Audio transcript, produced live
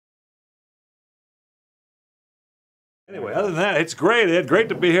Anyway, other than that, it's great, Ed. Great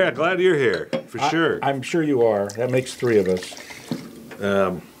to be here. I'm glad you're here, for sure. I'm sure you are. That makes three of us.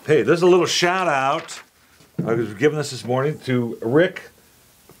 Hey, there's a little shout out. I was giving this morning to Rick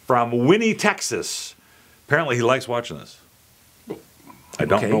from Winnie, Texas. Apparently, he likes watching this. I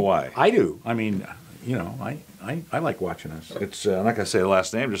don't know why. I do. I mean, you know, I like watching this. It's I'm not going to say the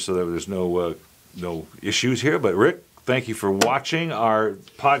last name just so that there's no issues here. But Rick, thank you for watching our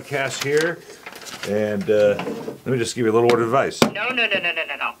podcast here. And let me just give you a little word of advice. No.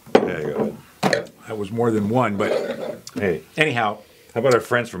 There you go. That was more than one, but Hey, anyhow. how about our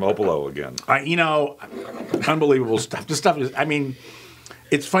friends from Opolo again? You know, unbelievable stuff. This stuff is, I mean,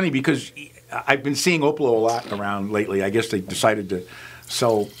 it's funny because I've been seeing Opolo a lot around lately. I guess they decided to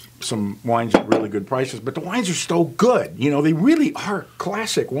sell some wines at really good prices, but the wines are so good. You know, they really are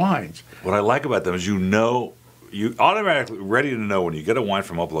classic wines. What I like about them is you automatically ready to know when you get a wine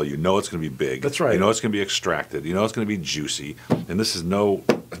from Opolo, you know it's going to be big. That's right. You know it's going to be extracted. You know it's going to be juicy. And this is no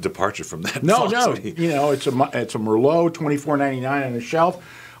departure from that. No. philosophy. You know, it's a Merlot, $24.99 on the shelf,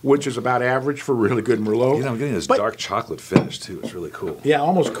 which is about average for really good Merlot. You know, I'm getting this dark chocolate finish too. It's really cool. Yeah,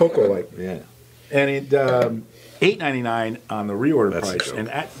 almost cocoa-like. Yeah. And it $8.99 on the reorder That's price, dope. and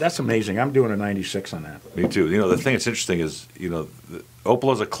that's amazing. I'm doing a 96 on that. Me too. You know, the thing that's interesting is, you know,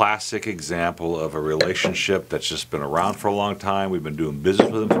 Opolo's a classic example of a relationship that's just been around for a long time. We've been doing business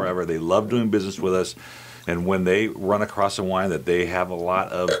with them forever. They love doing business with us. And when they run across a wine that they have a lot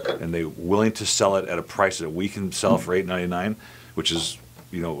of and they're willing to sell it at a price that we can sell for $8.99, which is,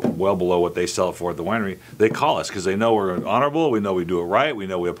 you know, well below what they sell it for at the winery, they call us because they know we're honorable, we know we do it right, we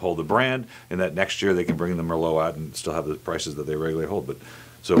know we uphold the brand, and that next year they can bring the Merlot out and still have the prices that they regularly hold. But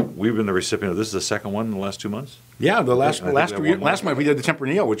so we've been the recipient of this is the second one in the last 2 months. Yeah, the last I think we have one more. month we did the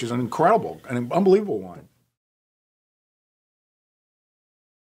Tempranillo, which is an unbelievable wine.